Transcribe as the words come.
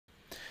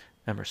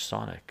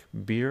Emersonic,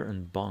 beer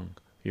and bong,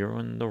 you're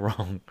in the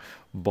wrong.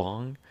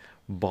 Bong,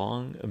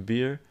 bong, a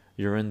beer,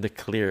 you're in the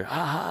clear.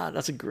 Ah,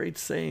 that's a great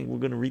saying. We're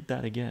gonna read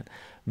that again.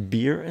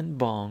 Beer and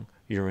bong,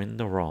 you're in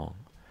the wrong.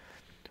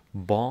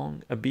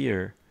 Bong, a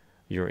beer,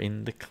 you're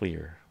in the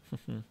clear.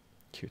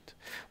 Cute.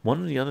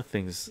 One of the other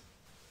things,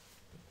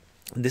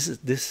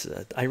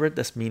 I read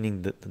this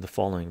meaning the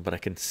following, but I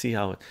can see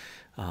how it,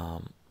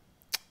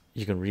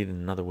 you can read it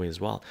another way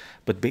as well.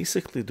 But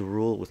basically the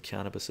rule with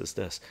cannabis is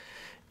this: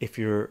 if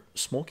you're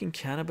smoking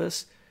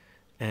cannabis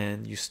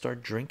and you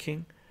start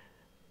drinking,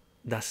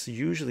 that's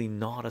usually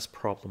not as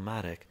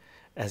problematic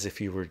as if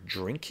you were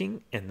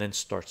drinking and then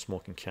start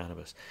smoking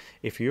cannabis.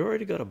 If you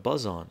already got a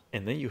buzz on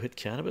and then you hit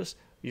cannabis,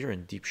 you're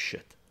in deep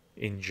shit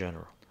in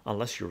general,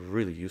 unless you're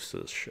really used to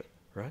this shit,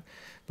 right?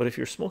 But if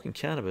you're smoking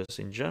cannabis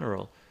in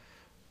general,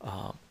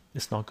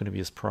 it's not going to be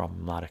as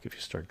problematic if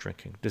you start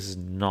drinking. This is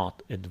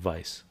not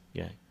advice,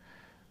 yeah.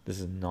 This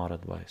is not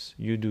advice.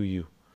 You do you.